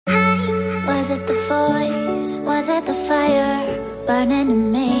Was it the voice? Was it the fire burning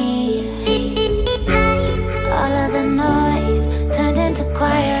in me? All of the noise turned into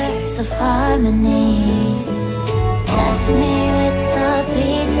choirs of harmony. Left me with the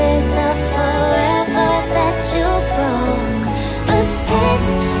pieces of forever that you broke. But since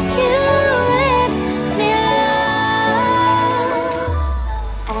you left me alone,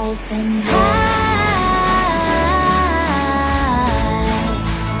 I've been high.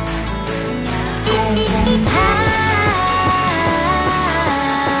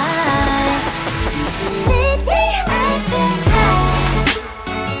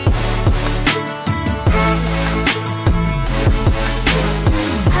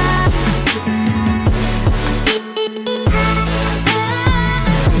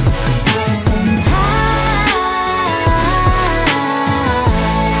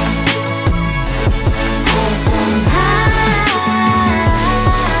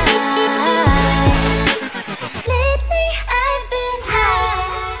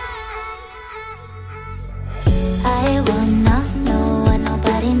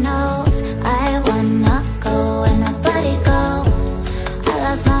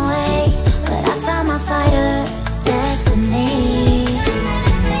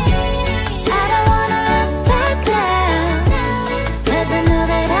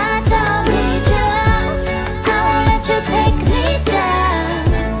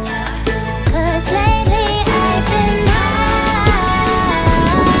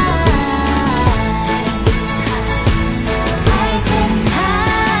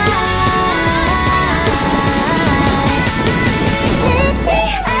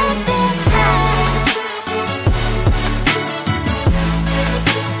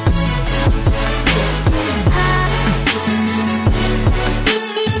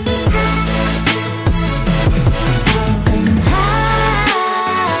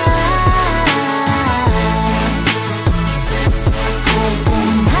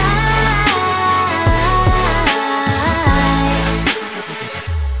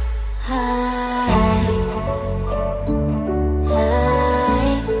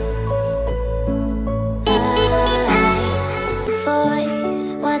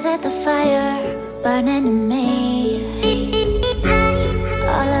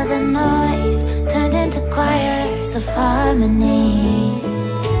 Of harmony,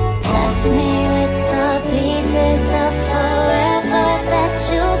 left me with the pieces of forever that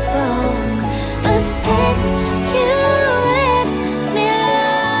you broke. But since you left me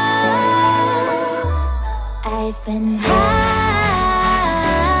alone, I've been high.